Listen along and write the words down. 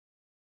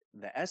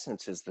the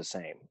essence is the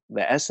same.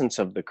 The essence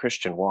of the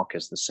Christian walk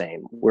is the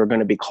same. We're going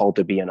to be called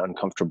to be in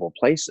uncomfortable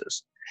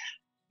places.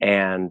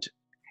 And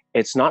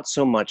it's not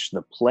so much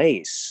the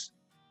place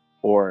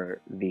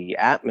or the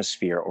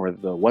atmosphere or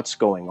the what's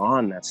going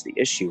on that's the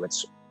issue.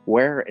 It's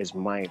where is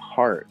my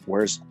heart?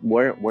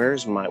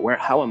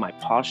 How am I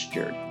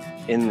postured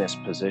in this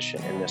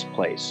position, in this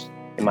place?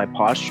 Am I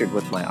postured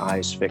with my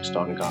eyes fixed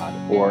on God?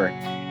 Or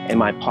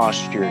am I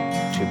postured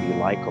to be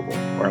likable?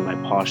 Or am I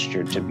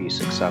postured to be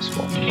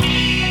successful?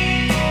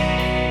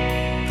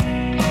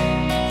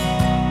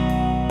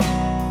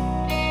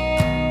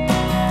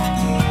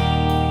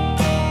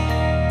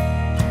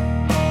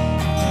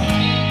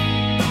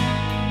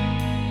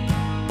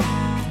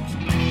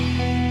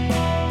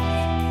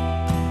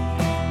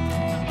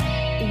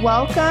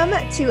 Welcome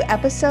to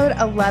episode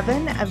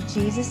 11 of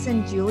Jesus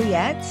and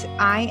Juliet.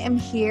 I am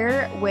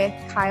here with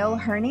Kyle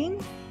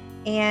Herning,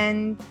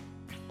 and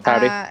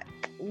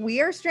we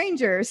are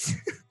strangers.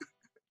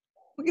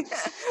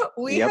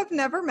 we Yep. have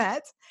never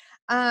met.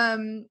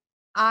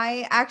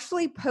 I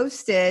actually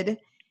posted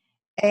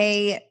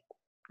a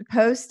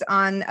post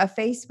on a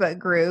Facebook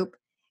group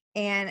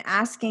and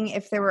asking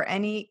if there were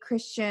any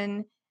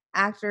Christian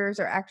actors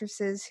or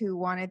actresses who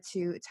wanted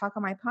to talk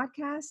on my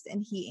podcast,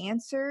 and he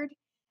answered.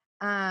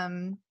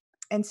 And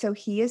so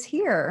he is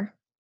here.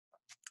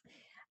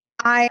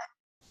 I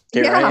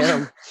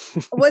am.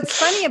 What's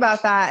funny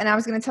about that, and I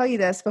was going to tell you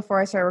this before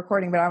I started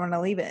recording, but I want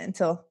to leave it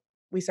until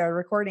we started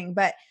recording,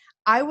 but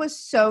I was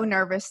so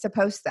nervous to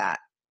post that.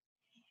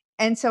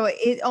 And so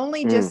it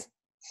only just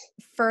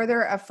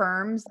further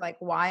affirms like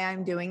why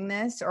I'm doing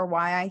this or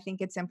why I think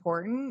it's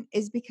important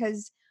is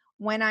because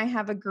when I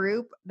have a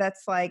group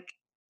that's like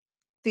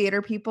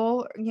theater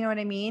people, you know what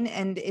I mean?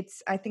 And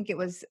I think it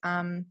was,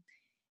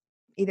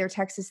 either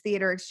Texas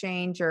Theater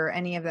Exchange or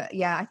any of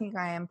the, I think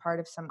I am part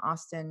of some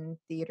Austin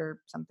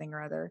theater, something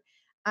or other.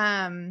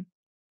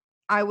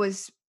 I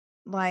was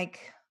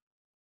like,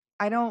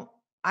 I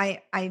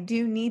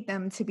do need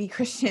them to be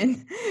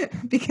Christian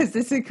because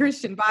this is a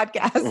Christian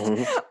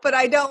podcast, but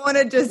I don't want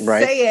to just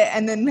say it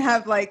and then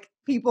have like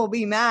people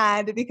be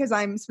mad because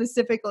I'm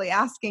specifically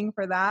asking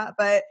for that.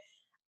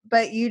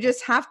 But you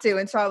just have to.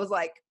 And so I was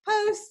like,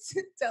 post,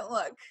 don't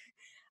look.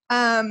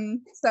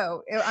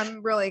 So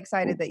I'm really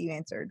excited that you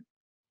answered.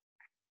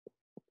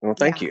 Well,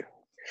 thank you.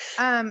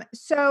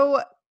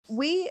 So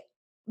we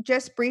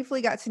just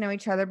briefly got to know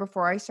each other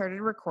before I started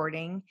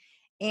recording.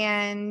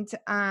 And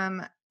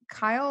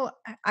Kyle,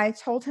 I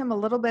told him a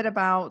little bit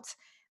about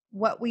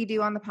what we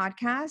do on the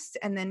podcast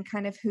and then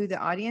kind of who the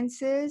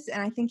audience is.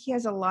 And I think he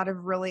has a lot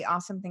of really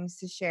awesome things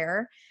to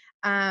share.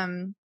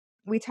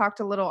 We talked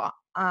a little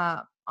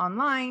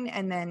online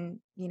and then,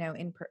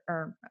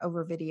 or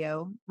over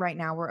video. Right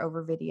now we're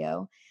over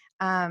video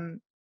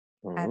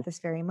at this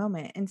very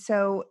moment. And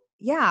so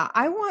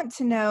I want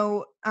to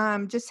know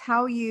just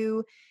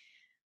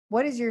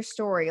what is your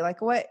story? Like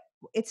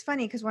it's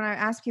funny because when I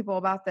ask people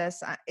about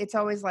this, it's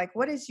always like,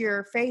 what is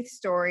your faith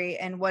story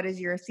and what is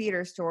your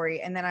theater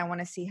story? And then I want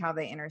to see how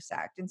they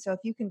intersect. And so if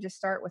you can just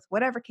start with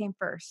whatever came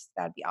first,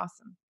 that'd be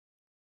awesome.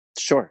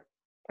 Sure.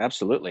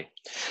 Absolutely.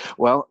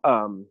 Well,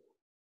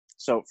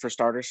 so for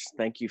starters,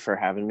 thank you for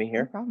having me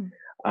here. No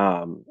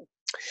problem.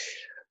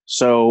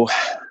 So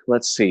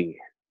let's see.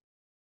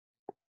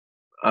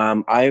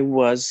 I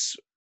was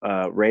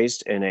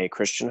raised in a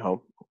Christian home,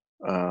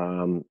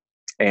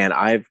 and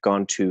I've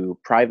gone to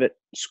private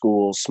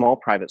schools, small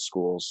private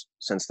schools,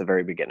 since the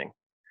very beginning.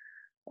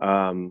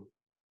 Was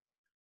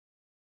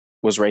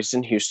raised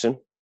in Houston,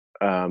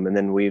 and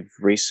then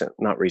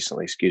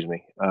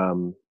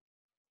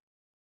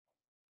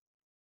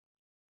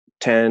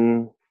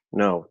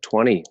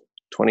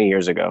 20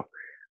 years ago,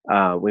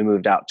 we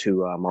moved out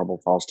to Marble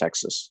Falls,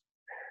 Texas.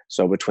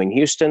 So between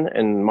Houston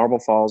and Marble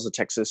Falls, the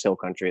Texas Hill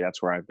Country,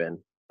 that's where I've been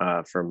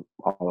for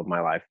all of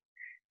my life.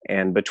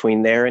 And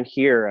between there and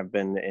here, I've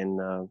been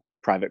in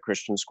private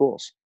Christian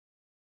schools.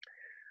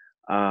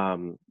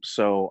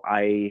 So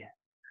I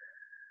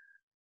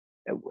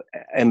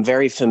am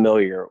very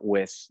familiar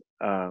with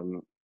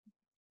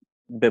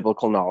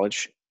biblical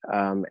knowledge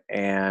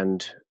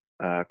and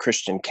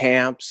Christian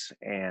camps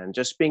and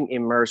just being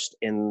immersed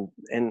in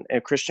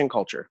a Christian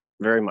culture,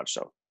 very much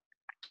so.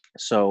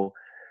 So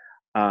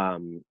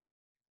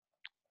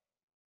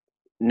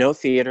no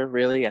theater,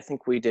 really. I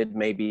think we did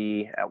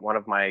maybe at one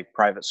of my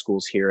private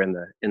schools here in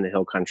the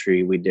Hill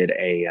Country. We did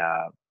a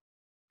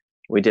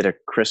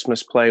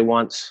Christmas play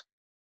once,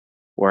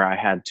 where I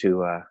had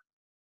to. I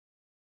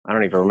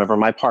don't even remember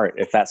my part,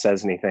 if that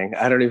says anything.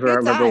 I don't even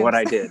remember what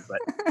I did, but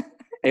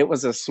it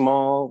was a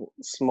small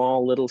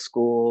little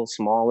school,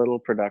 small little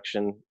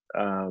production.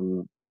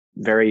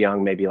 Very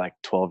young, maybe like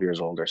 12 years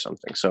old or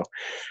something. So,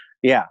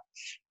 yeah.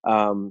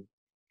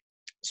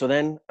 So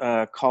then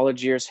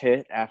college years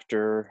hit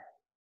after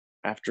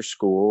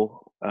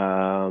school.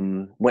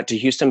 Went to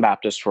Houston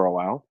Baptist for a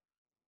while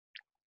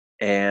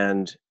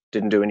and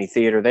didn't do any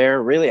theater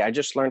there. Really, I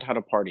just learned how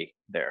to party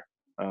there.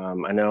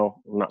 I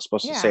know I'm not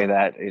supposed to say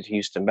that at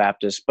Houston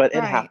Baptist, but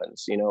it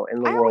happens, in the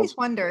world. Always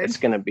wondered. It's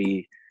going to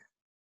be,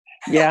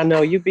 Yeah,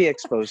 no, you'd be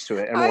exposed to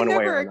it in I one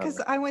way or never, because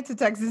another. I went to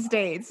Texas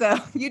State, so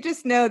you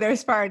just know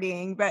there's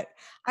partying. But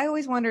I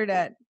always wondered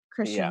at Yeah,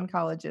 Christian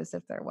colleges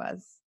if there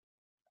was.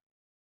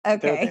 they're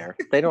Okay. there.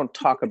 They don't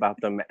talk about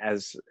them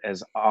as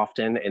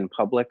often in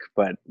public,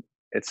 but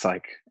it's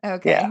like, yeah,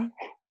 Okay.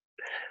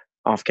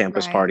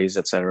 off-campus Right. parties,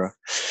 etc.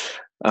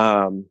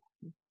 Um,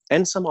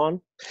 and some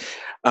on.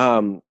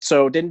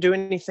 So didn't do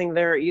anything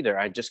there either.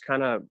 I just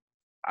kind of,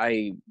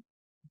 I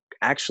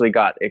actually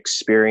got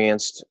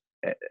experienced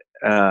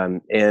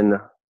in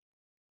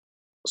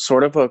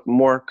sort of a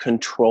more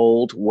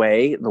controlled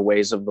way, the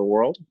ways of the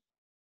world.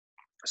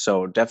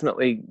 So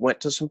definitely went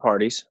to some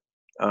parties.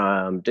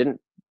 Didn't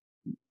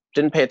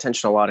pay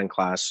attention a lot in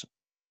class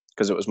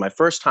because it was my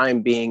first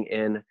time being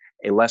in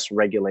a less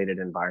regulated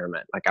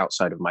environment, like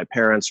outside of my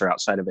parents or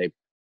outside of a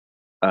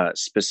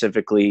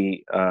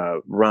specifically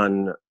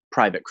run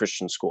private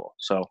Christian school.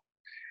 So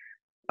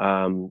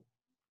um,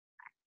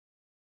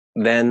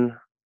 then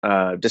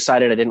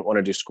decided I didn't want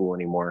to do school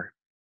anymore.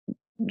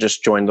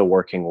 Just joined the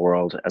working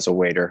world as a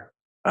waiter.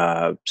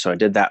 So I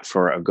did that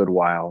for a good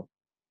while.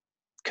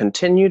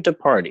 Continued to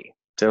party.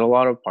 Did a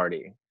lot of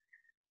partying.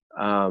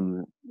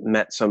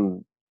 Met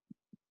some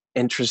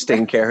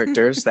interesting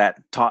characters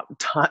that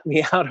taught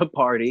me how to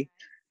party.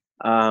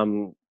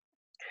 Um,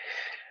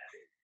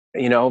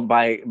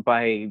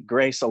 by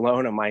grace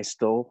alone am I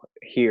still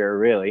here,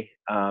 really.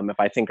 If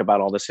I think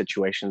about all the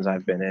situations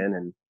I've been Mhm.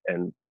 in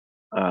and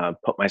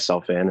put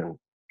myself in,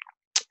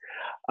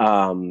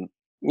 and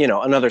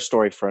another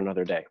story for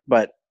another day.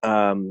 But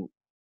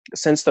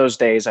since those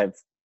days,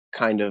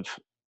 kind of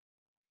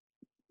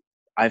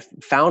I've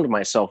found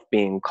myself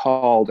being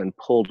called and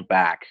pulled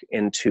back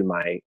into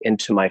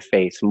my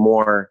faith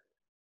more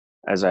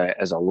as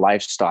a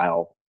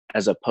lifestyle,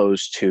 as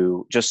opposed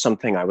to just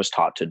something I was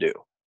taught to do.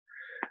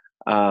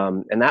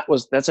 And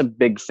that's a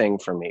big thing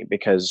for me,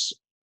 because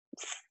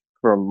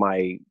for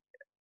my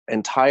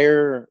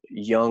entire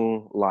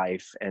young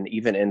life and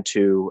even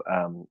into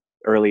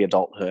early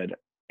adulthood,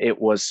 it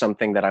was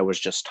something that I was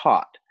just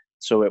taught.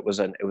 So it was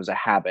a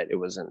habit, it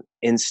was an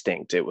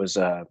instinct, it was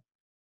an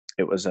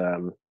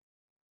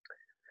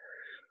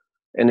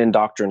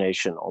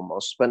indoctrination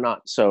almost, but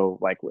not so,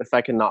 like, if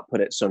I can not put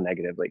it so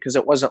negatively, because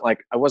it wasn't like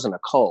I wasn't a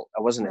cult.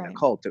 I wasn't in a Right.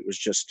 cult. It was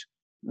just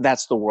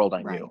that's the world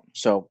I knew. Right.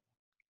 So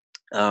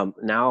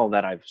now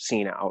that I've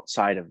seen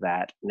outside of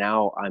that,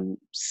 now I'm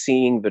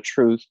seeing the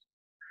truth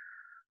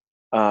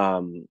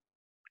um,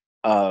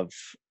 of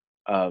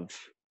of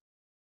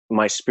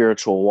my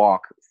spiritual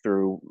walk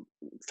through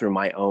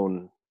my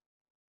own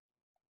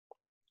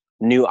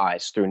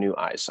through new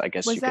eyes, I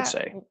guess Was you could that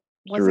say.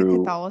 was it Through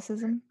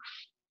Catholicism?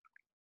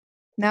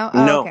 No?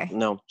 Oh, No, okay.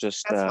 no,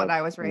 just That's what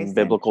I was raised in.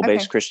 biblical based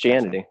Okay, gotcha.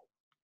 Christianity.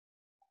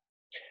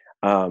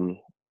 Um,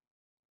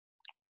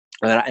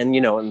 and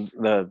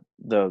the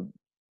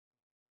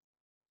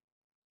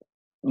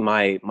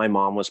my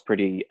mom was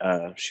pretty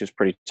she was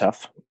pretty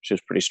tough. She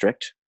was pretty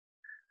strict.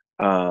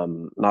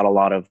 Not a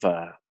lot of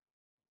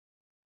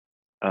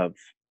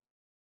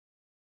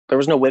there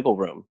was no wiggle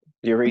room.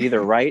 You were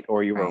either right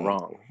or you were Right.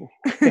 wrong.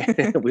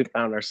 We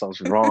found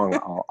ourselves wrong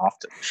all,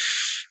 often.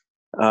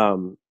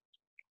 Um,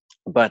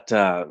 but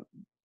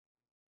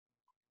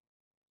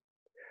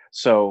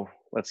So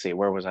let's see,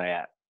 where was I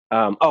at?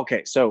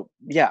 Okay, so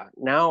yeah,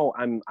 now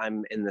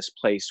I'm in this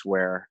place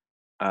where,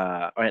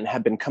 and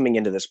have been coming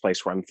into this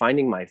place where I'm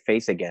finding my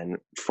faith again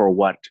for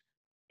what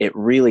it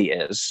really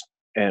is,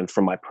 and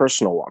for my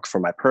personal walk, for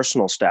my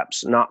personal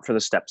steps, not for the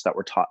steps that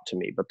were taught to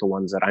me, but the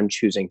ones that I'm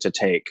choosing to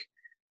take,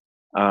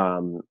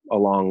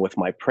 along with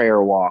my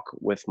prayer walk,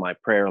 with my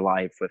prayer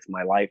life,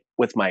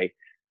 with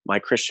my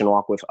Christian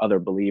walk with other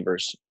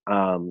believers.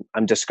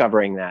 I'm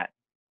discovering that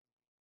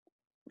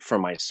for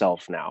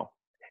myself now,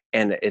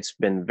 and it's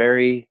been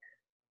very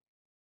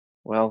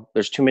well.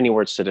 There's too many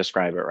words to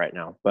describe it right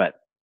now, but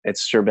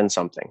it's sure been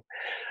something.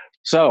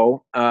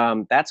 So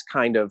that's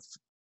kind of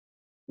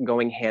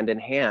going hand in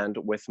hand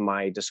with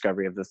my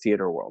discovery of the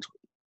theater world.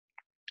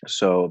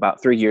 So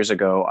about 3 years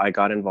ago, I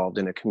got involved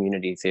in a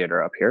community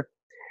theater up here,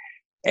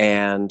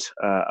 and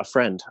a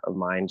friend of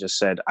mine just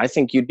said, "I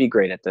think you'd be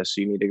great at this,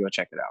 so you need to go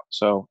check it out."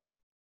 So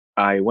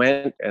I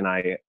went, and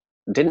I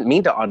didn't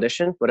mean to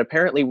audition, but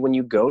apparently when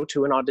you go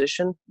to an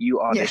audition,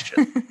 you Yeah.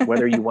 audition,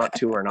 whether you want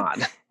to or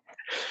not.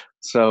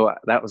 So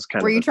that was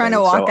kind Were of you the trying to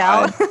thing. walk So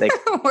out?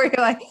 Were you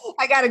like,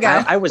 "I gotta go"?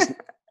 I was,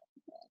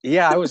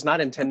 yeah, I was not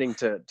intending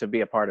to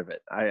be a part of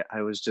it.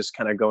 I was just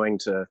kind of going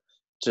to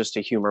just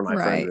to humor my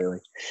friend, Right. really.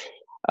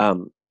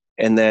 Um,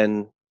 and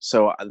then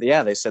so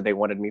yeah, they said they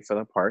wanted me for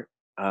the part,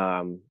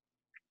 um,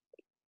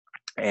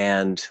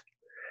 and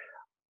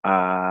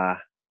uh,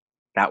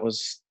 that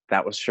was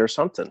sure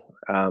something.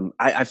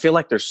 I feel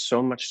like there's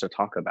so much to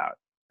talk about.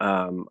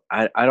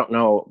 I don't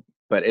know,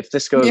 but if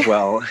this goes Yeah.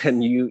 well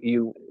and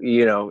you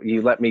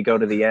let me go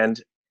to the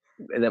end,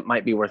 that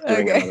might be worth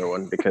doing Okay. another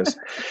one, because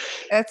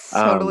That's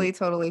um totally,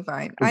 totally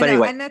fine. I but know,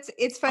 anyway, and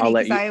it's I'll funny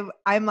let because you.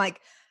 I'm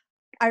like,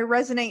 I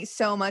resonate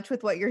so much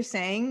with what you're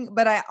saying,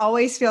 but I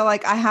always feel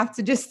like I have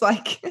to just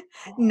like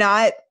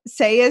not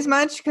say as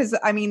much because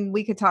I mean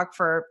we could talk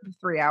for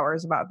 3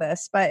 hours about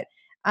this, but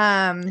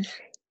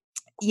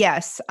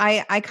yes,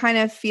 I kind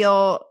of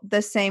feel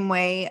the same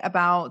way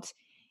about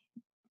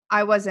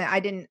I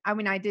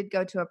did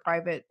go to a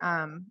private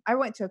I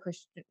went to a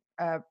Christian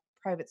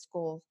private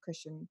school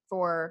Christian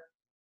for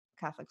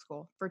Catholic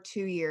school for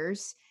 2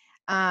 years.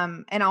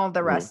 And all the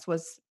Mm, rest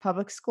was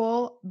public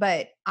school,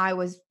 but I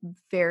was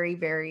very,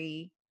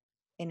 very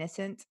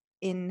innocent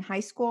in high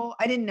school.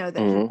 I didn't know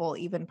that mhm, people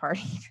even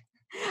partied.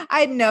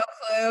 I had no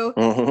clue.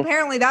 mhm,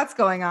 Apparently that's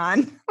going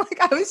on. Like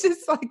I was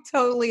just like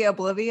totally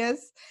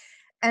oblivious.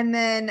 And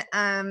then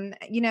and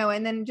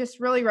then just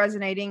really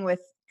resonating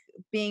with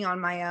being on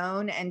my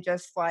own and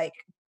just like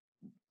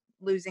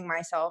losing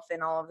myself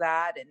in all of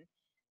that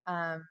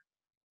um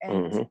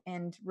mhm.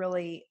 and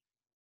really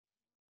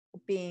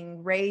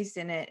being raised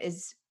in it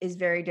is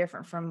very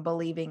different from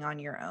believing on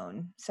your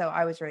own. So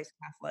I was raised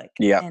Catholic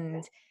Yep.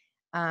 and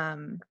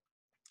um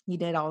you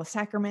did all the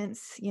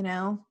sacraments, you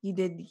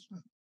did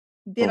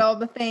Mm. all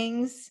the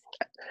things.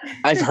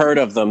 I've heard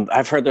of them.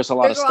 I've heard there's a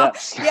lot of There's a lot.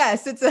 steps.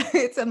 Yes,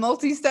 it's a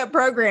multi-step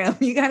program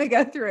you got to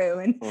go through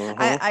and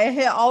Mhm. I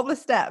hit all the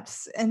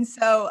steps. And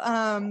so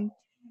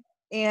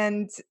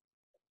and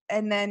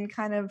and then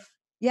kind of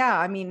yeah,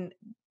 I mean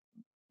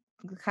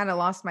kind of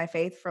lost my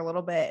faith for a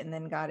little bit and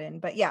then got in.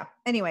 But yeah,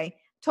 anyway,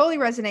 totally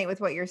resonate with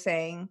what you're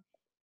saying.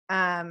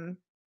 Um,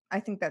 I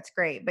think that's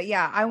great. But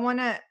yeah, I want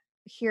to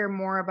hear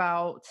more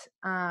about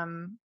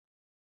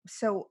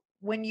so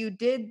when you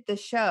did the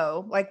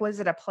show, like was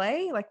it a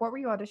play? Like what were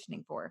you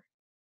auditioning for?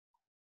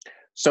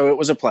 So it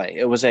was a play.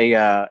 It was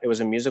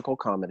a musical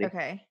comedy.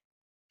 Okay.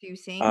 Do you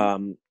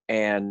sing?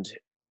 And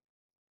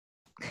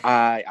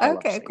I love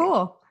Okay, singing.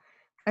 cool.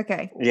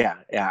 Okay. Yeah,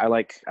 yeah.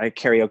 I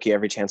karaoke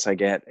every chance I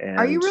get,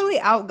 Are you and really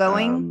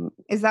outgoing? um,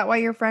 Is that why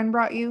your friend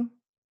brought you?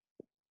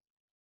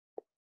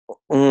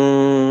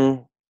 mm,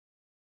 Are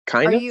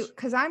kind of. you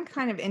cuz I'm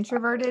kind of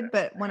introverted,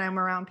 but when I'm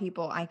around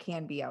people, I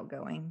can be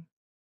outgoing.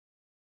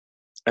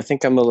 I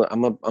think I'm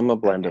a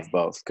blend of Okay.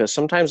 both because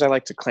sometimes I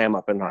like to clam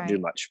up and not do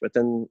Right. much, but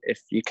then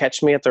if you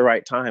catch me at the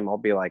right time, I'll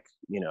be like,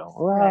 Right,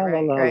 la la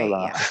right, la la right.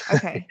 la. Yeah.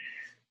 Okay.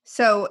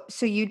 So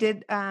you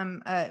did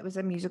it was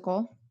a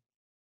musical?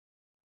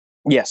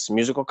 Yes,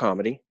 musical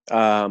comedy.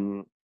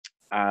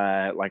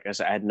 Like I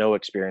said, I had no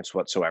experience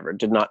whatsoever.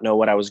 Did not know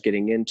what I was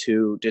getting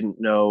into. Didn't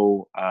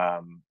know.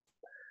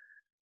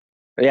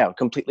 Yeah,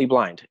 completely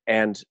blind.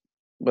 And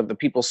but the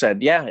people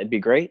said, "Yeah, it'd be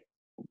great.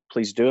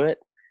 Please do it.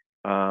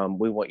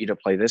 We want you to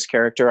play this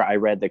character." I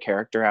read the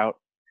character out,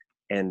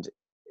 and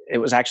it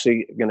was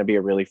actually going to be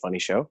a really funny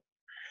show.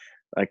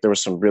 Like there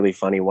was some really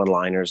funny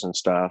one-liners and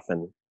stuff,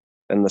 and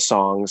the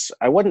songs.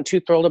 I wasn't too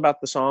thrilled about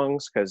the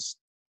songs because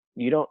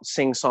you don't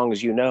sing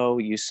songs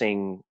you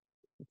sing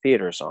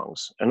theater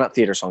songs, and not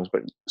theater songs,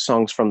 but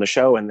songs from the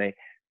show, and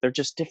they're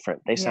just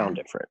different. They sound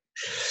Yeah. different.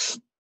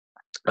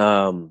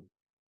 Um,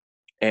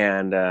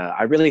 and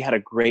I really had a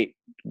great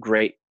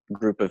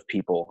group of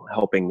people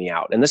helping me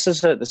out. And this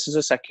is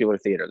a secular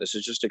theater. This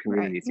is just a Right.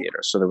 community Yeah. theater.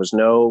 So there was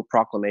no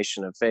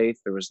proclamation of faith.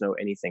 There was no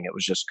anything. It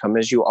was just come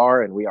as you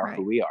are, and we are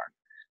who Right. we are.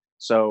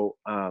 So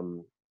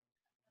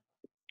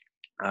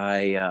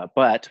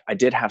but I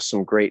did have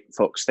some great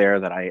folks there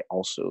that I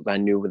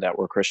knew that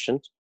were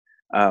Christians.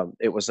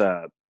 It was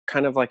a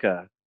kind of like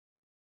a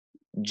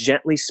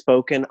gently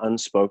spoken,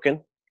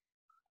 unspoken,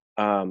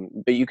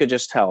 but you could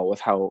just tell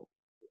with how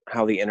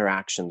the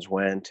interactions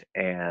went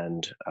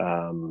and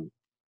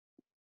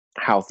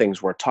how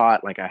things were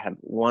taught. Like I had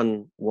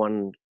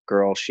one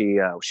girl, she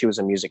was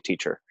a music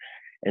teacher,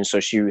 and so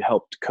she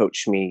helped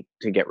coach me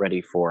to get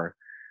ready for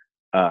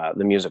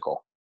the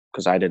musical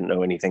because I didn't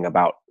know anything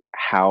about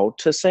how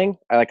to sing.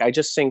 I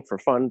just sing for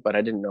fun, but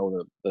I didn't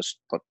know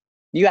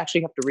you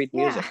actually have to read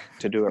Yeah. music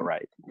to do it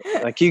right.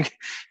 Like you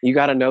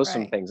got to know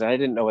some Right. things, and I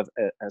didn't know a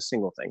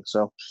single thing.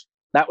 So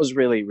that was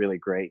really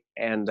great.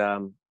 And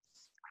um,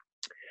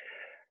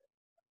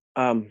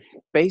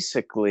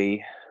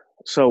 basically,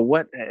 so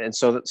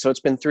it's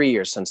been 3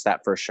 years since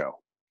that first show,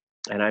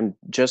 and I'm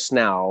just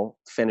now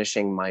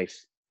finishing my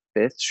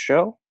fifth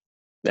show.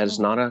 That is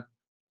Oh. not a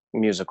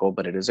musical,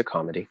 but it is a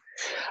comedy.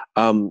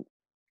 Um,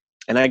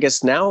 and I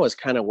guess now is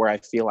kind of where I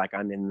feel like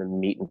I'm in the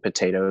meat and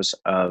potatoes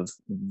of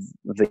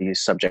the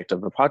subject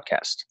of the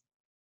podcast,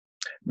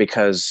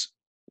 because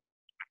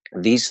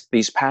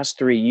these past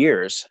 3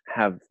 years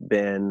have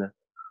been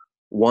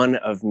one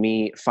of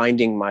me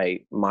finding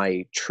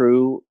my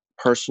true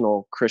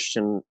personal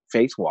Christian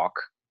faith walk,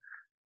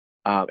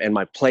 and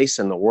my place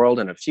in the world,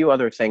 and a few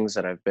other things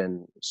that I've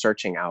been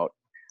searching out.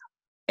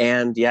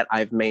 And yet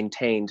I've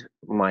maintained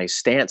my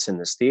stance in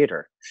this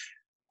theater.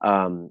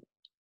 Um,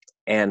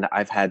 and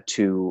I've had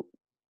to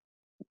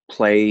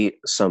play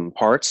some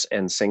parts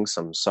and sing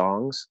some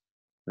songs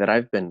that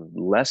I've been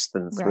less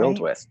than thrilled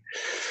Right. with.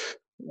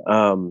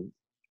 Um,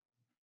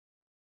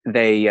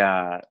 they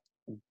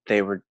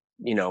they were,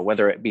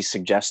 whether it be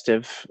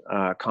suggestive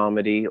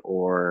comedy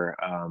or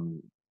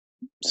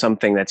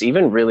something that's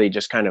even really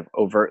just kind of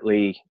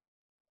overtly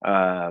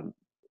uh,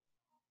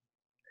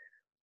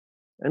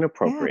 Yeah,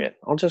 inappropriate.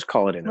 I'll just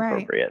call it right.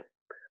 inappropriate,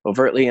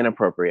 overtly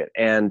inappropriate.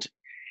 And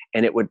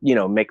it would,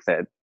 make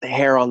the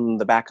hair on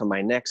the back of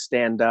my neck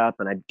stand up,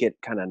 and I'd get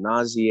kind of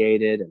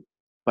nauseated.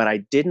 But I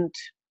didn't.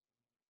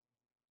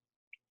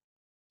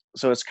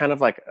 So it's kind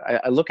of like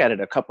I look at it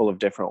a couple of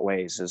different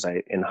ways as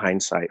in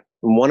hindsight.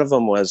 And one of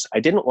them was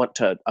I didn't want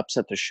to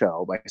upset the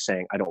show by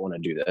saying I don't want to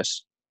do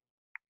this.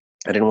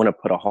 I didn't want to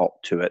put a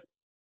halt to it.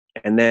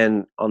 And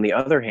then on the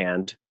other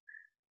hand,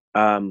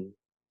 um,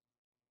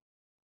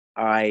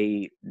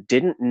 I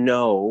didn't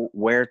know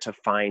where to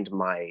find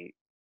my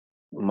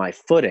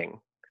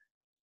footing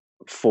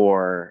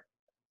for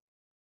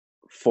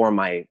for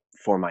my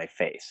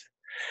faith.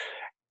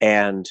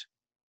 And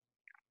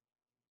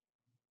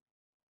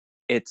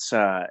it's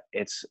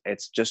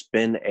just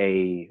been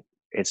a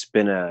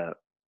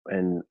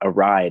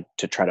ride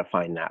to try to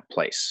find that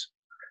place.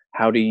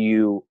 How do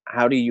you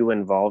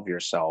involve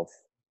yourself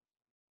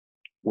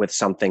with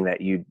something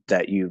that you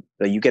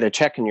get a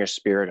check in your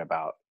spirit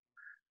about,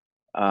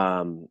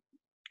 um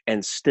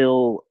and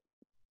still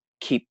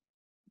keep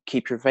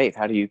keep your faith?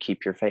 How do you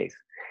keep your faith?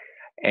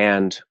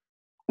 And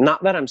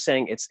not that I'm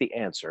saying it's the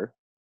answer.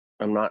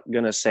 I'm not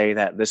going to say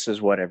that this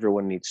is what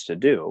everyone needs to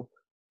do,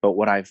 but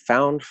what I've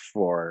found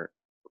for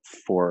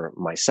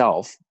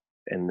myself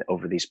and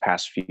over these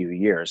past few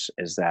years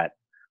is that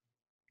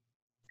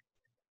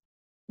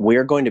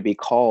we're going to be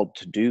called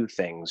to do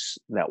things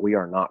that we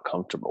are not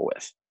comfortable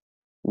with,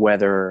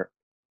 whether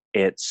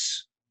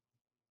it's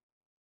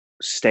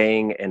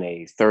staying in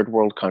a third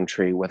world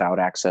country without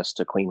access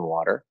to clean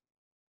water,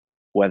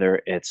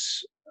 whether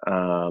it's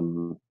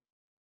um,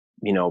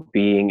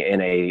 being in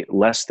a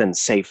less than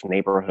safe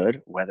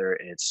neighborhood, whether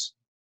it's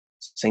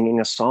singing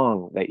a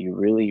song that you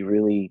really,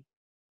 really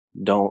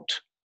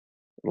don't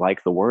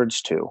like the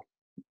words to.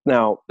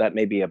 Now, that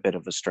may be a bit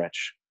of a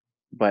stretch,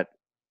 but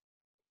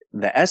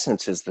the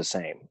essence is the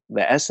same.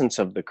 The essence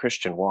of the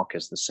Christian walk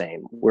is the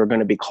same. We're going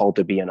to be called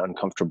to be in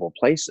uncomfortable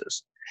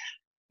places.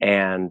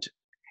 And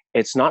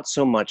it's not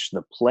so much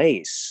the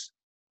place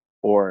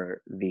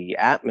or the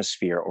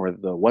atmosphere or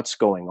the what's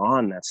going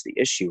on that's the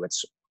issue.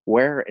 It's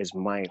where is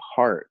my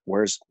heart?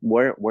 Where's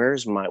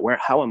my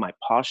how am I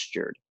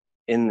postured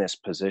in this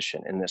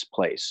position, in this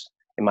place?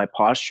 Am I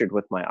postured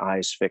with my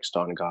eyes fixed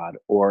on God,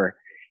 or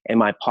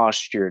am I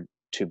postured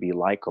to be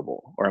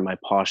likable, or am I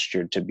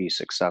postured to be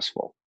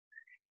successful?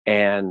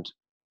 And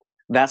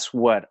that's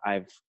what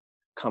I've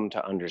come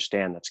to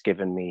understand. That's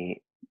given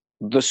me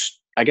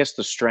I guess,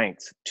 the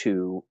strength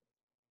to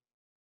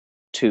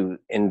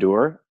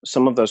endure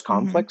some of those Mhm.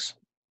 conflicts.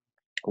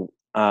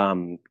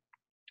 Um,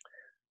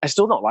 I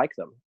still don't like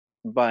them,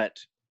 but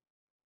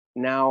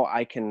now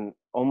I can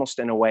almost,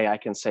 in a way, I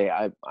can say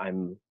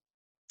I'm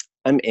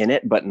in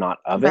it, but not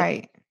of it,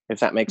 Right. if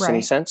that makes any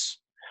Right. sense.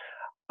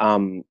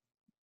 Um,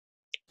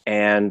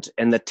 and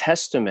the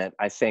testament,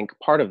 I think,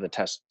 part of the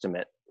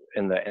testament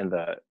in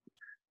the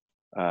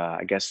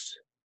I guess,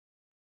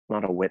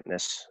 not a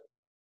witness,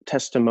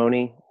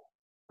 testimony.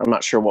 I'm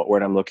not sure what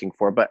word I'm looking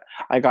for, but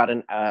I got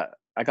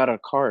a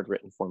card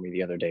written for me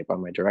the other day by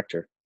my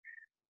director,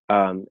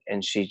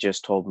 and she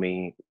just told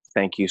me,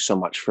 "Thank you so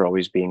much for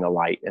always being a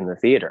light in the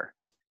theater,"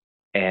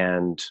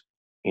 and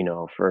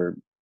for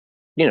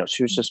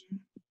she was just Mhm.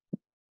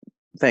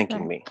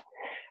 thanking Right. me,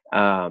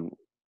 um,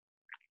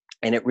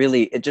 and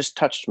it just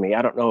touched me.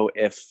 I don't know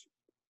if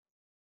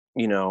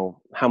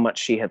how much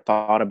she had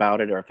thought about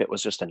it, or if it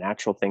was just a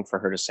natural thing for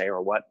her to say,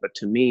 or what. But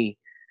to me,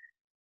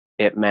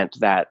 it meant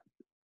that,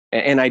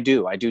 and I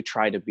do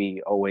try to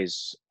be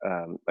always,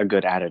 a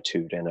good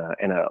attitude and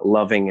a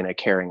loving and a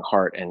caring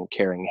heart and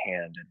caring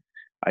hand. And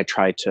I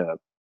try to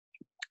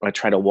I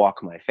try to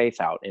walk my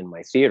faith out in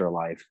my theater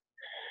life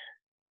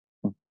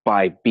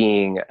by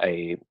being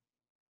a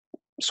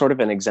sort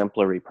of an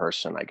exemplary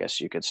person, I guess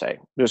you could say.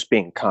 Just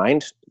being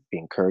kind,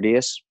 being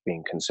courteous,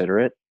 being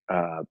considerate,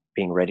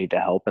 being ready to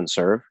help and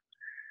serve.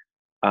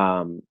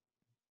 Um,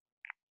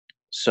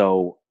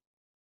 so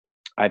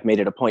I've made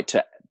it a point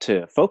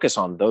to focus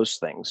on those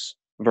things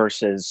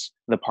versus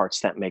the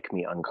parts that make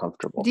me Do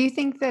uncomfortable. you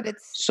think that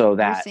So you're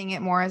that seeing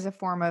it more as a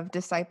form of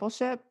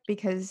discipleship?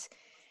 Because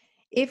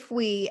if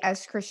we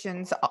as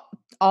Christians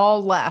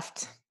all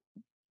left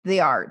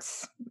the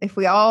arts, if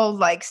we all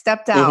like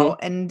stepped Mhm, out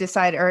and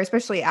decided, or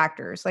especially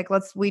actors, like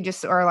we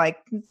just are like,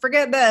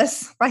 forget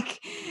this, like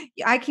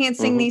I can't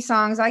sing mhm. these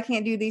songs, I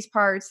can't do these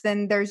parts,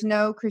 then there's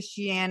no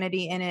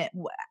Christianity in it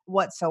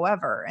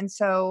whatsoever. And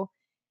so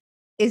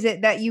is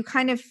it that you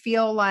kind of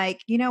feel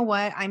like, you know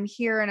what, I'm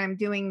here and I'm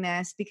doing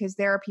this because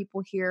there are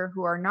people here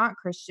who are not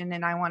Christian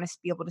and I want to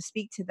be able to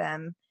speak to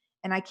them,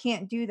 and I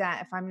can't do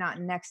that if I'm not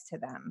next to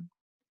them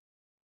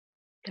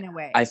in a I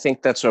way?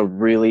 think that's a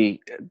really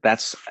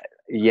that's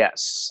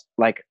yes.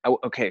 Like,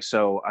 okay,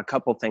 so a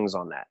couple things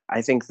on that.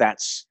 I think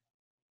that's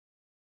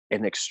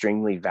an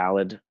extremely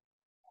valid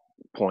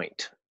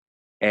point,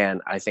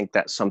 and I think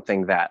that's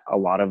something that a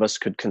lot of us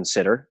could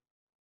consider,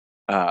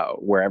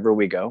 wherever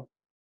we go.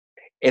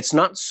 It's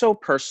not so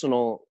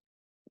personal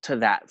to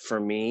that for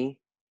me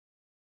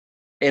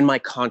in my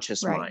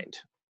conscious Right. mind.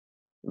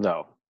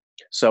 though.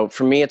 So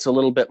for me, it's a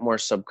little bit more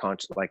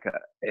subconscious. Like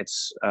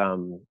it's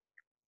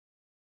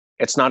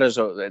not as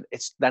though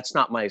that's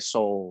not my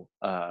sole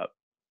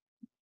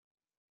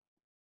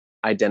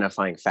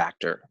identifying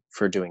factor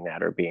for doing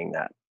that or being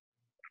that.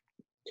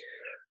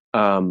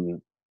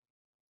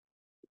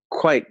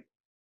 Quite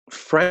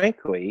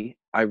frankly,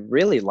 I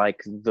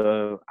like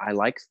the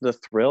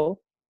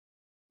thrill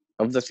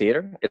of the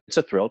theater. It's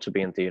a thrill to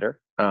be in theater,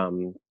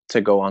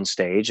 to go on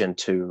stage and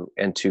to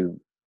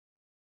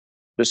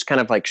just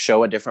kind of like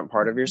show a different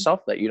part of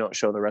yourself that you don't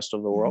show the rest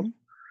of the world.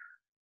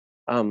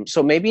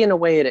 So maybe in a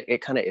way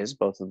it kind of is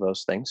both of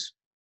those things.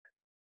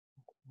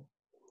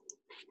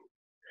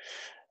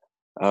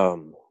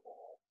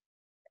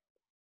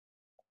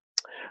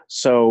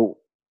 So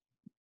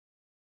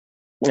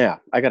yeah,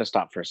 I got to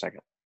stop for a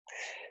second.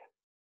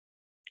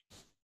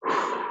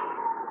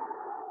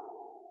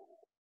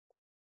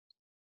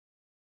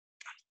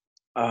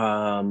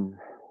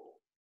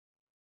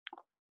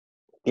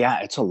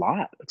 Yeah, it's a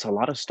lot. It's a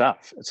lot of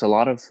stuff. It's a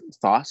lot of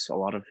thoughts, a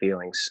lot of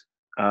feelings,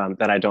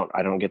 that I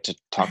don't get to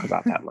talk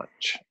about that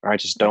much, or I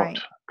just don't, Right.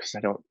 because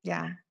I don't.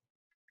 Yeah.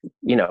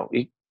 You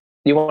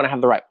want to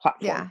have the right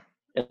platform Yeah.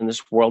 in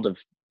this world of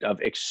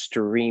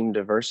extreme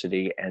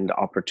diversity and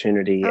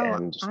opportunity Oh,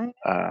 and we just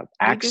did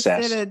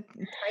access. a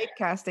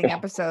typecasting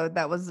episode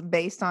that was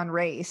based on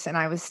race, and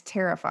I was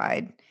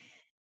terrified.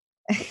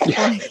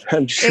 Like,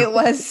 I'm sure. it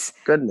was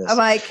Goodness.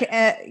 like,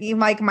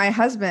 like my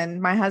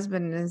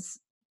husband is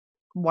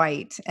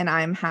white, and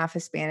I'm half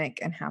Hispanic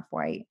and half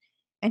white.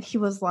 And he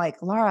was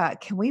like, "Laura,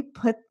 can we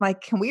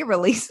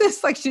release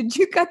this? Like, should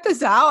you cut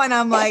this out?" And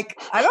I'm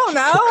like, "I don't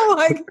know."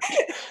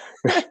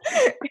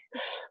 Like,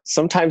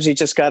 Sometimes you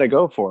just got to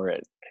go for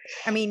it.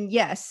 I mean,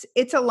 yes,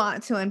 it's a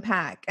lot to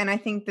unpack. And I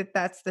think that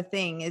that's the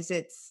thing, is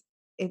it's,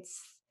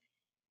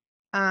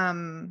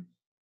 um,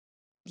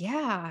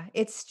 yeah,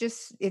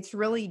 it's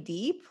really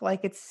deep.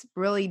 Like, it's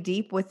really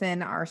deep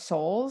within our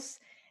souls.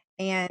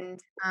 And,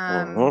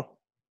 Mhm.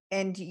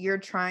 and you're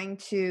trying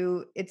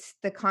to, it's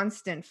the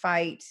constant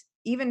fight.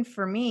 Even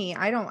for me,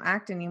 I don't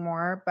act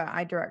anymore, but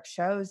I direct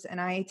shows,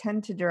 and I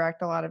tend to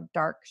direct a lot of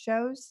dark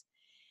shows.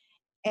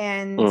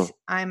 And Mm.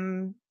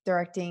 I'm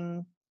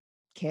directing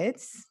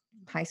kids,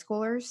 high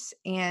schoolers.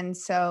 And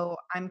so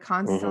I'm Mhm.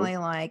 constantly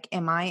like,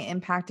 am I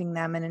impacting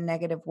them in a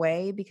negative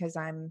way because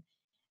I'm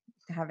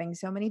having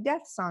so many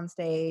deaths on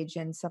stage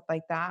and stuff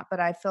like that? But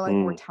I feel like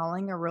we're Mm.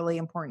 telling a really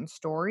important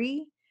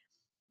story.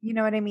 You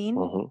know what I mean?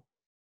 Mhm.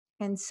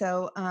 And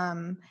so,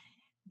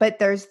 but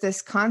there's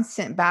this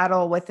constant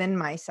battle within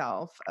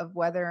myself of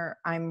whether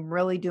I'm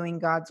really doing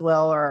God's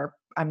will or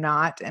I'm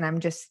not. And I'm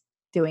just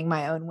doing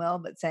my own will,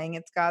 but saying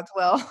it's God's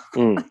will.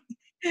 Mm.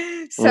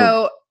 Mm.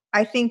 So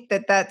I think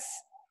that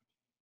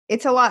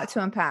it's a lot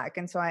to unpack.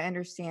 And so I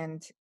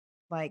understand,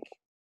 like,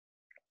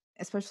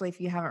 especially if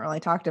you haven't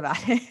really talked about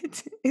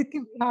it, it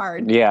can be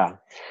hard. Yeah,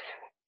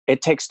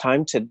 it takes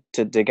time to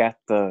dig at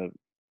the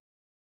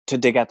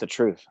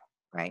truth.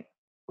 Right.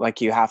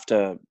 Like you have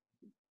to,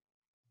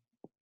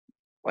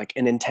 like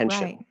an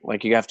intention. Right.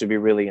 Like you have to be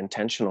really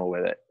intentional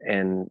with it,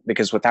 and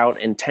because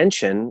without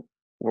intention,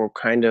 we're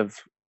kind of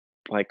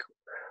like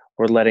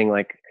we're letting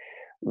like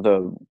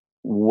the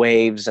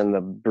waves and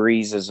the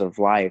breezes of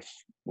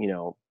life,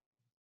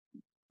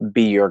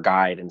 be your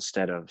guide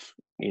instead of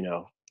you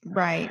know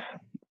Right.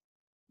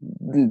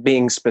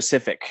 being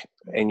specific,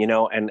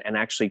 and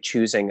actually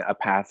choosing a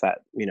path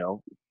that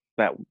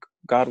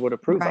God would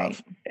approve Right.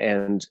 of.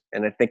 And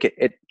I think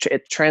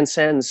it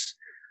transcends,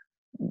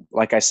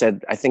 like I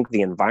said, I think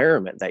the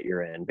environment that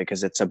you're in,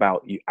 because it's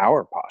about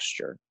our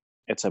posture.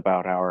 It's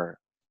about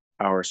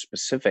our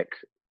specific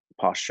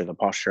posture, the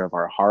posture of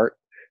our heart,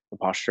 the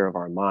posture of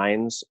our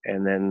minds,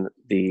 and then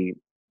the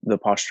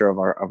posture of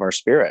our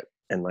spirit.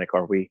 And like,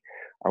 are we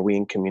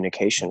in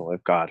communication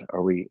with God?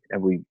 Have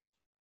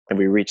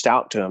we reached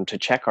out to him to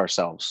check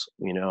ourselves?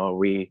 Are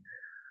we,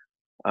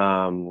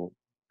 um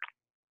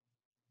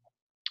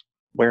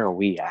where are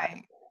we at?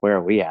 Right. Where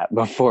are we at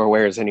before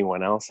where is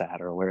anyone else at,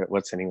 or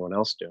what's anyone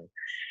else doing?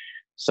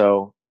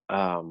 So,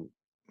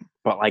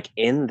 but like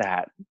in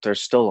that,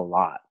 there's still a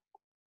lot.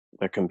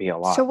 There can be a So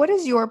lot. what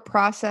is your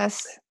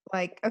process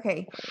like?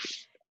 Okay.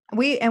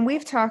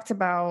 We've talked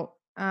about,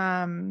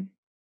 I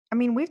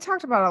mean, we've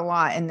talked about a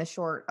lot in the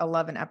short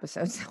 11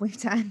 episodes that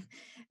we've done,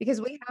 because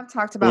we have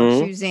talked about Mhm.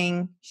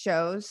 choosing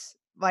shows,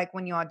 like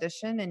when you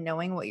audition and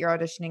knowing what you're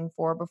auditioning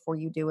for before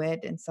you do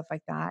it and stuff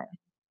like that.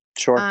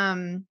 Sure.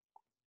 Um,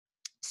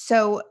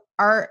 so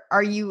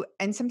are you,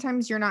 and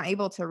sometimes you're not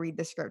able to read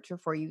the script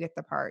before you get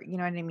the part, you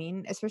know what I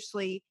mean?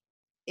 Especially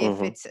if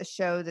Mhm. it's a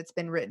show that's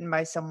been written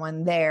by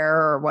someone there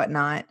or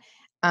whatnot,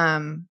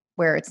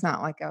 where it's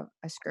not like a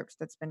script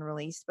that's been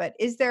released. But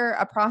is there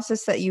a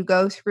process that you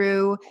go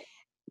through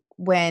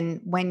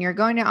when you're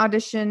going to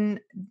audition,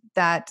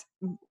 that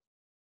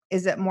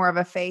is it more of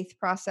a faith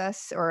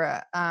process,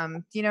 or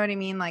do you know what I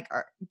mean? Like,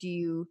 do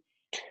you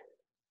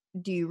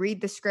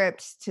read the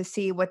scripts to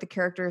see what the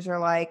characters are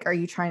like? Are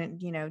you trying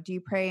to, do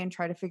you pray and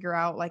try to figure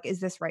out, like, is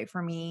this right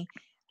for me?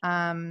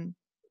 Um,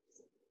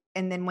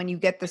 and then when you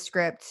get the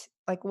script,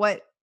 like,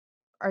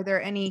 are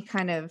there any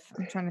kind of,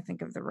 I'm trying to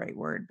think of the right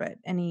word, but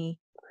any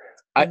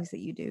I things that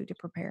you do to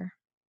prepare?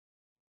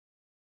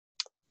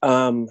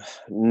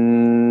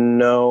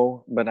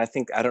 No, but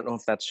I don't know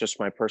if that's just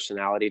my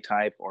personality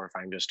type or if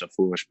I'm just a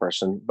foolish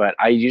person, but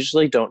I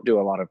usually don't do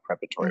a lot of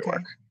preparatory work.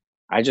 Okay.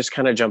 I just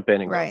kind of jump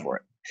in and go Right. for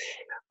it.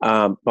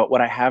 But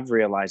what I have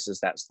realized is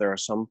that there are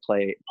some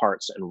play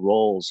parts and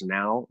roles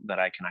now that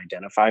I can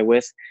identify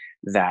with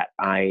that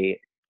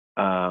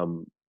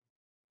um,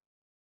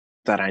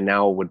 I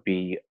now would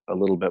be a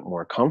little bit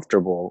more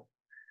comfortable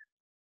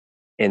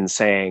in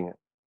saying,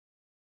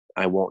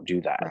 I won't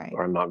do that, Right.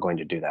 or I'm not going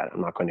to do that.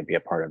 I'm not going to be a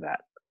part of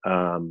that.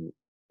 Um,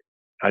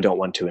 I don't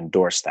want to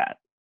endorse that.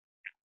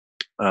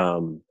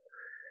 Um,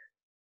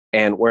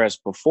 and whereas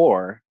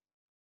before,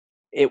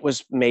 it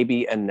was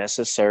maybe a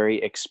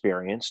necessary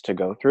experience to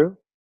go through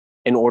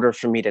in order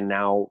for me to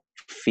now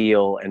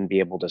feel and be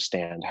able to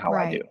stand how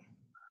I do.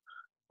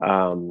 Right.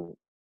 Um,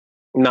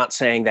 Not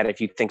saying that if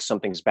you think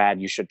something's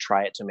bad, you should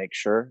try it to make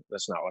sure.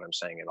 That's not what I'm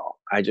saying at all.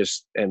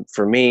 And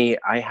for me,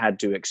 I had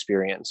to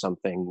experience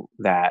something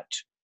that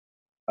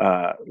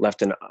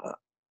left an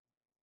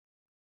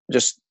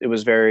just it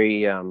was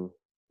very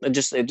it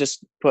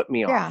just put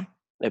me Yeah. off.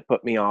 It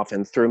put me off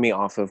and threw me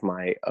off of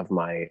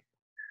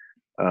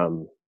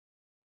um,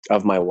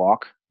 my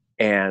walk.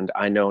 And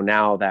I know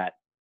now that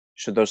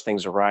should those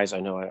things arise, I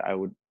know I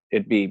would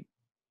it'd be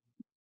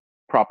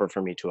proper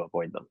for me to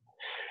avoid them.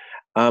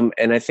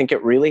 And I think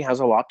it really has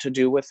a lot to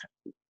do with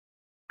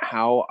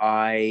how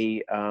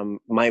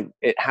my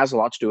it has a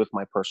lot to do with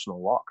my personal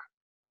walk.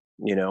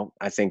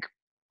 I think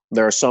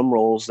there are some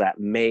roles that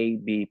may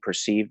be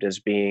perceived as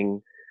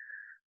being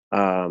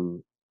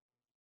um,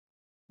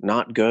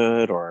 not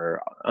good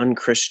or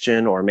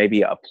unchristian, or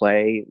maybe a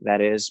play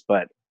that is,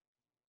 but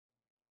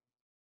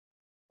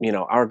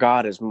our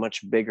God is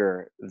much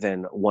bigger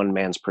than one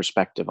man's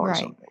perspective on Right.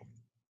 something,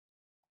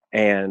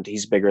 and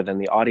he's bigger than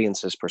the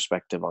audience's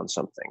perspective on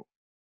something.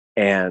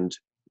 And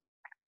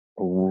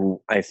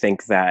I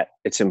think that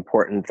it's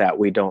important that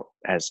we don't,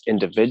 as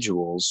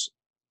individuals,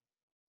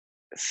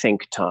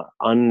 think to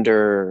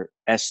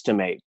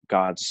underestimate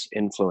God's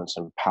influence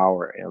and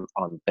power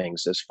on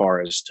things as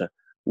far as to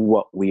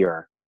what we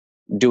are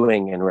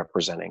doing and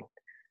representing.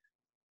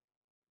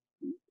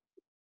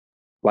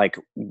 Like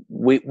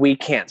we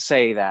can't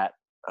say that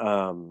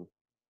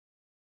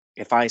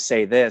if I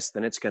say this,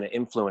 then it's going to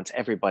influence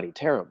everybody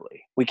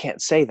terribly. We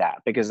can't say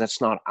that because that's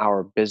not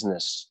our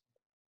business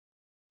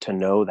to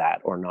know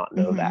that or not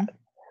know Mm-hmm. that.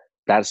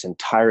 That's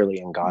entirely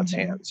in God's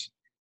Mm-hmm. hands.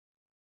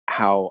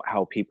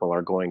 How people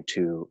are going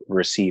to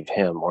receive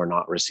him or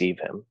not receive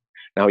him.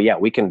 Now, yeah,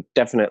 we can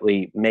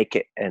definitely make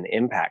it an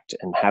impact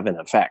and have an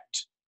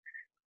effect,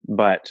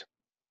 but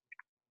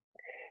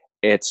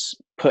it's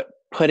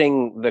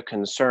putting the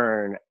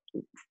concern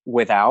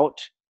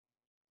without,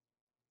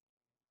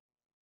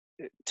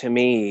 to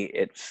me,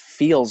 it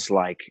feels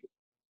like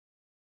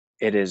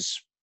it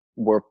is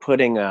we're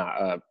putting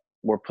a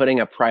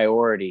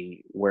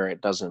priority where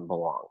it doesn't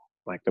belong.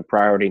 Like the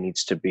priority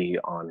needs to be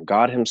on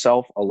God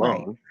himself Right.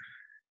 alone,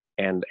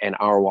 and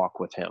our walk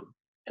with him.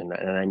 And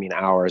I mean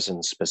ours,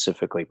 and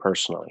specifically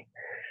personally.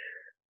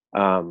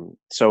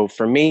 So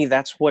for me,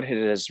 that's what it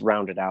is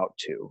rounded out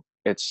to.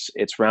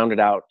 It's rounded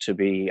out to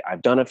be,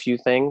 I've done a few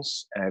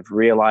things, and I've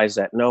realized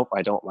that nope,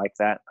 I don't like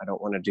that. I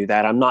don't want to do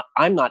that. I'm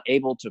not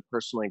able to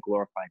personally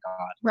glorify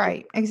God doing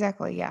Right. that.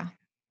 Exactly. Yeah.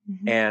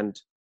 Mm-hmm.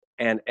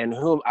 And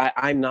whom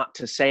I'm not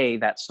to say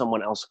that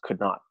someone else could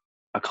not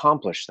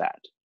accomplish that.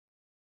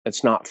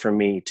 It's not for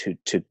me to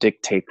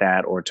dictate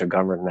that, or to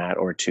govern that,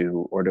 or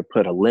to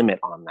put a limit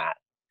on that.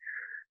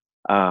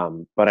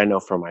 But I know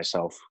for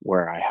myself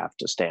where I have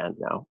to stand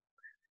now.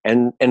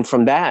 And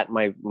from that,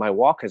 my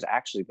walk has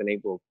actually been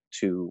able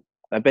to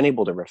I've been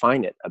able to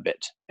refine it a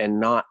bit, and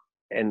not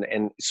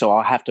and so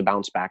I'll have to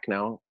bounce back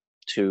now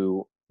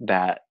to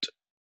that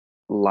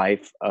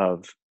life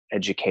of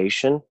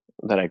education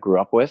that I grew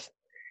up with,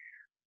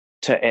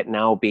 to it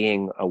now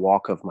being a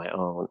walk of my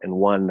own, and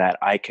one that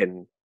I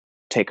can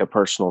take a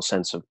personal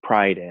sense of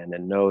pride in,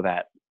 and know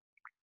that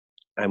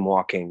I'm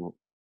walking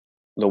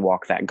the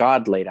walk that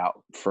God laid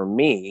out for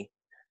me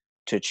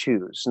to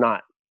choose,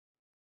 not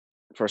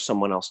for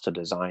someone else to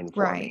design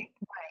for Right. me,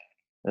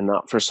 and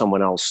not for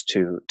someone else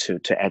to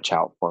etch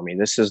out for me.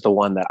 This is the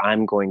one that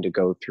I'm going to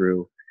go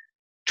through,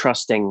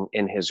 trusting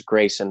in his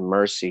grace and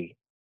mercy,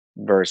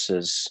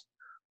 versus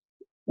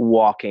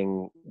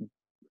walking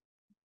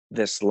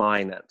this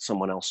line that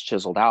someone else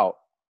chiseled out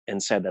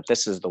and said that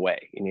this is the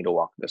way you need to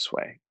walk this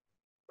way.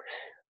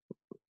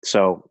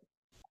 So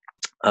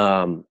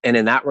and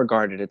in that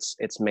regard,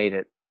 it's made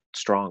it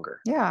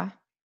stronger, Yeah.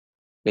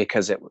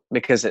 because it's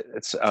It's your,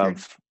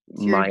 of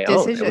it's your my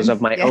own. It was decision.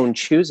 of my Yeah. own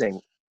choosing,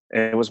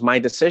 and it was my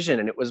decision,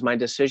 and it was my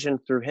decision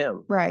through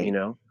him. Right.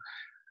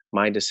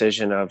 My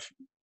decision of,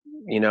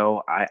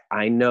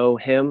 I know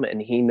him,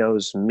 and he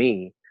knows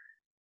me,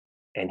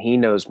 and he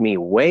knows me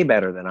way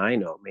better than I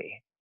know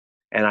me.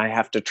 And I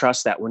have to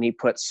trust that when he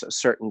puts a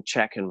certain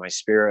check in my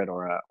spirit,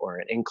 or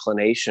an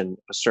inclination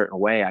a certain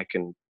way, I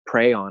can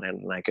pray on it,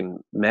 and I can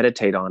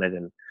meditate on it,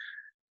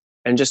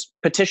 and just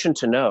petition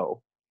to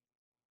know,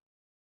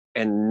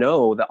 and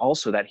know that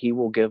also that he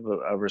will give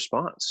a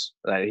response,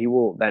 that he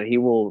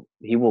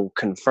will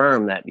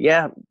confirm that,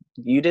 yeah,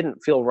 you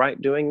didn't feel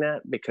right doing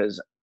that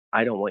because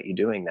I don't want you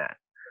doing that.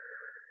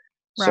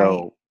 Right.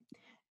 So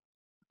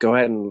go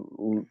ahead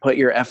and put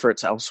your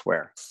efforts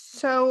elsewhere.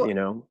 So You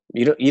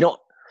don't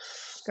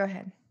go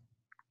ahead.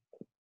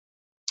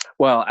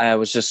 well, I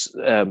was just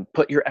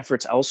put your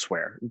efforts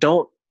elsewhere.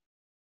 Don't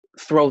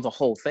throw the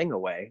whole thing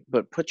away,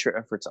 but put your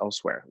efforts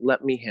elsewhere.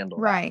 Let me handle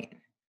that. Right.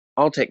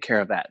 I'll take care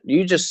of that.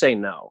 You just say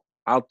no.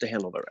 I'll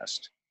handle the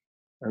rest.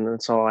 And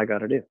that's all I got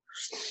to do.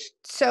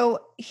 So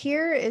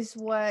here is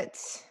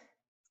what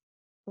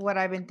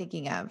I've been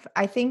thinking of.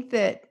 I think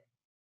that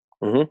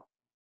Hmm.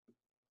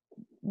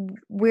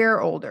 we're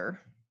older.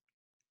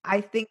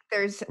 I think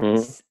there's Hmm.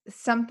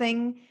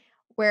 something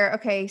where,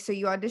 okay, so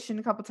you auditioned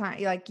a couple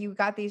times, like you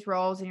got these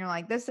roles and you're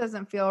like, this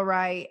doesn't feel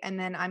right. And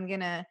then I'm going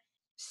to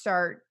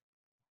start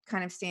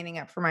kind of standing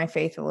up for my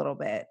faith a little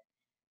bit.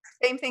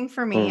 Same thing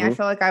for me. I Hmm.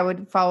 feel like I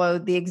would follow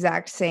the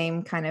exact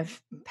same kind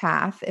of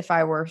path if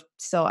I were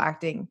still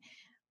acting.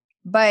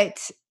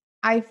 But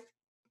I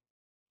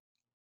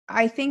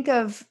I think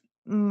of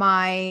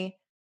my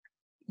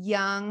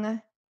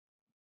young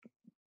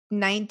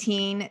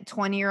 19,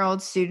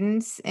 20-year-old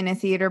students in a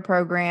theater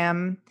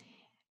program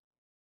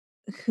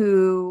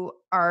who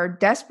are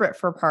desperate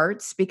for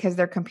parts because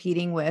they're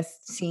competing with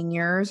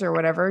seniors or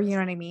whatever, you know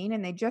what I mean?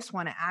 And they just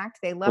want to act.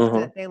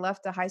 Hmm. They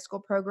left a high school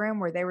program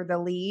where they were the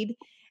lead,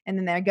 and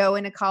then they go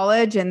into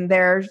college and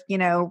they're,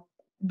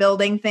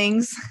 building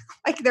things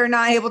like they're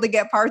not able to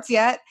get parts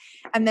yet.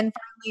 And then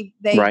finally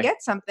they Right.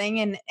 get something,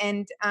 and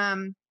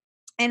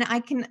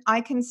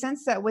I can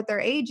sense that with their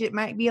age it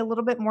might be a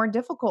little bit more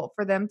difficult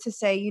for them to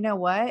say, "You know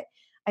what?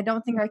 I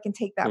don't think I can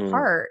take that Mm.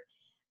 part."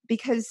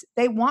 Because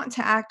they want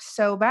to act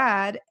so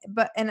bad,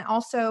 and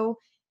also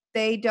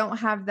they don't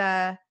have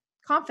the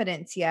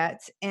confidence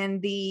yet.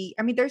 And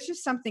there's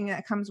just something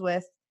that comes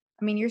with,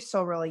 you're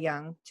still really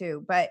young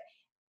too, but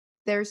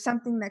there's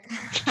something that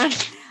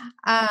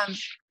um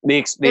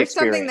The there's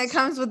something that experience,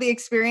 comes with the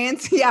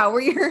experience. Yeah,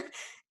 where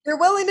you're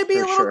willing to be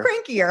for a little sure.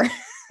 crankier.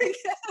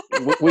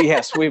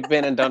 Yes, we've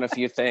been and done a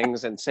few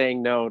things, and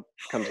saying no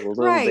comes a little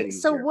bit Right.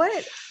 So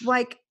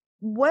easier.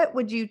 what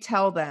would you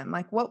tell them?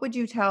 Like, what would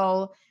you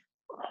tell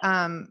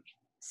um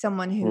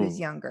someone who is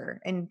Hmm.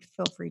 younger? And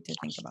feel free to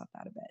think about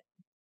that a bit.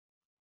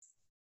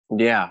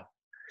 Yeah.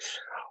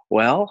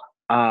 Well,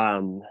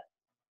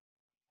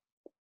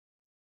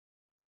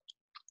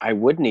 I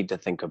would need to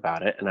think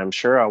about it, and I'm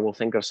sure I will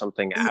think of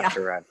something Yeah.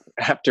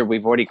 after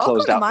we've already Welcome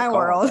closed to out the my call.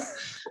 world.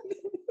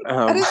 But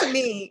That um, is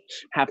me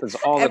happens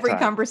all the every time.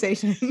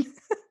 conversation.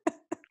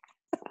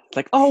 It's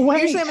like, oh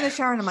Usually wait. I'm in the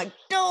shower and I'm like,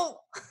 "Don't."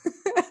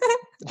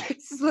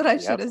 This is what I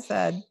should Yep. have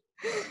said.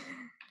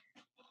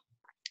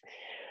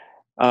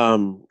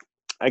 Um,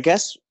 I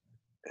guess.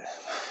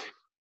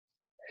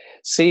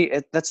 See,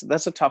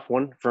 that's a tough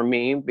one for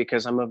me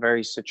because I'm I'm a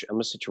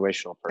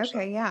situational person.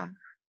 Okay, yeah.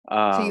 So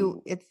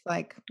Um, it's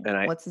like,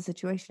 and what's the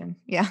situation?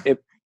 Yeah.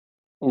 it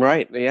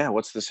right, yeah.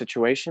 What's the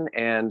situation,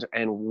 and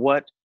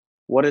what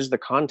is the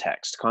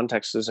context?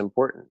 Context is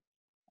important.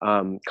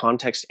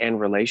 Context and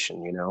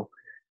relation.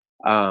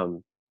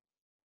 Um,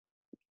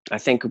 I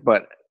think,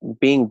 but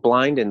being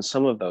blind in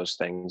some of those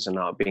things and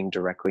not being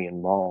directly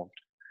involved,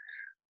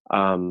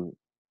 um,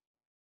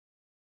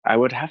 I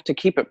would have to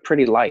keep it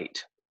pretty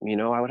light.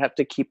 I would have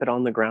to keep it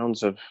on the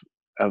grounds of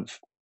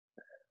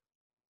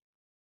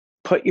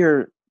put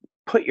your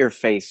put your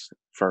faith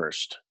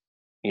first.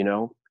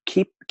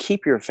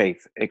 Keep your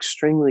faith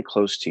extremely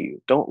close to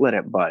you. Don't let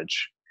it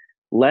budge.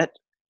 Let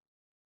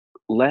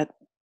let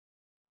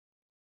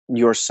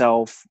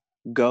yourself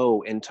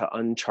go into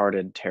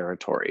uncharted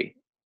territory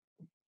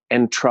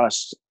and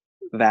trust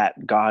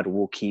that God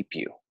will keep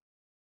you,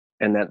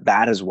 and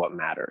that is what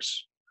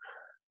matters,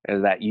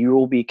 and that you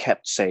will be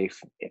kept safe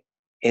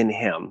in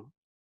him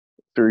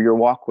through your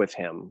walk with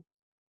him.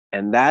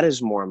 And that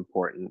is more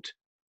important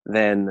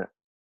than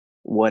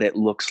what it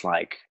looks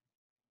like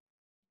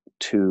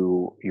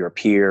to your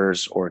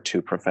peers or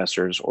to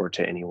professors or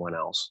to anyone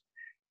else.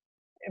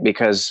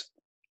 Because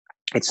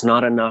it's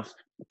not enough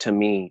to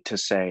me to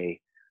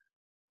say,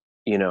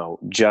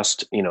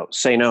 just,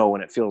 say no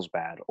when it feels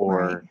bad,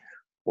 Right.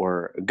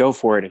 or go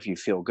for it if you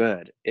feel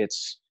good. It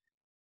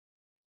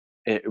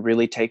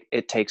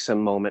takes a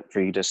moment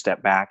for you to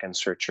step back and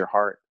search your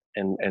heart,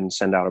 and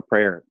send out a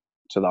prayer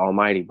to the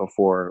Almighty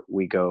before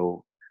we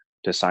go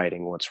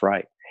deciding what's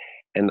right.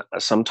 And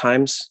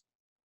sometimes,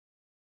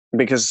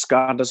 because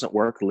God doesn't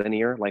work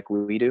linear like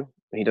we do,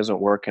 he doesn't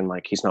work in,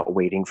 like, he's not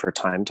waiting for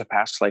time to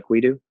pass like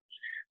we do.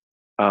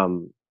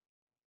 um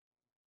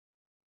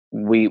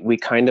we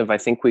kind of I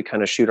think we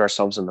kind of shoot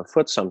ourselves in the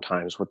foot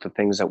sometimes with the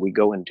things that we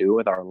go and do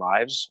with our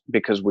lives,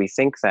 because we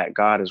think that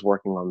God is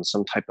working on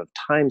some type of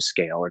time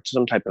scale or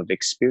some type of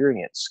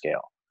experience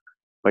scale.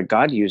 But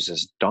God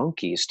uses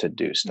donkeys to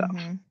do stuff.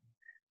 Mhm.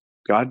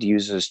 God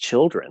uses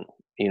children.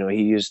 He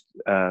used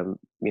uh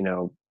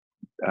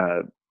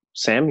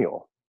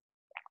Samuel.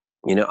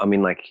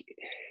 Like,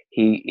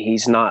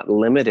 He's not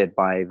limited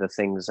by the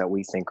things that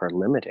we think are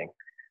limiting.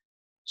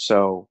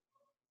 So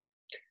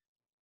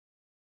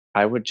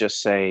I would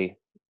just say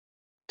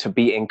to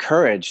be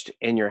encouraged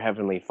in your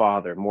heavenly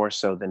Father more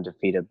so than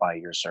defeated by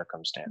your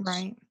circumstance.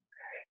 Right.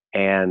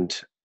 And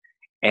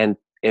and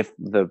if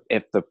the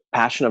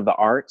passion of the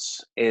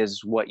arts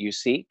is what you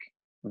seek,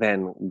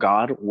 then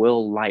God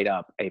will light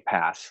up a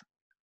path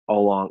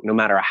along, no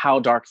matter how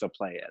dark the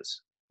play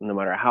is, no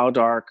matter how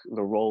dark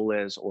the role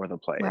is or the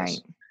play Right.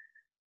 is.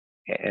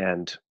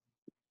 And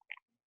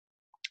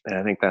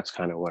I think that's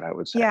kind of what I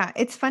would say. Yeah,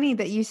 it's funny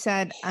that you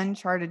said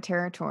uncharted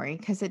territory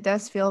because it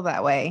does feel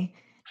that way,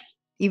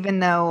 even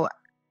though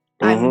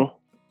I'm Hmm.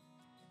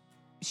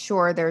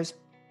 sure there's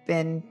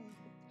been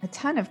a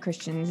ton of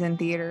Christians in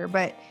theater,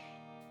 but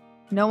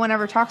no one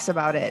ever talks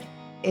about it.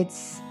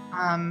 It's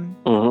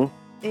Hmm.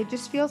 it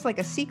just feels like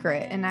a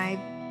secret, and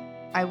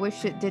I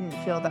wish it didn't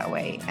feel that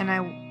way. And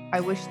I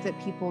wish that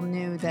people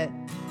knew that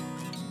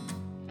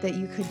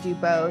you could do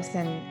both,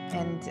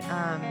 and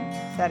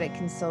that it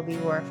can still be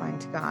glorifying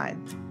to God.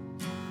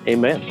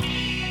 Amen.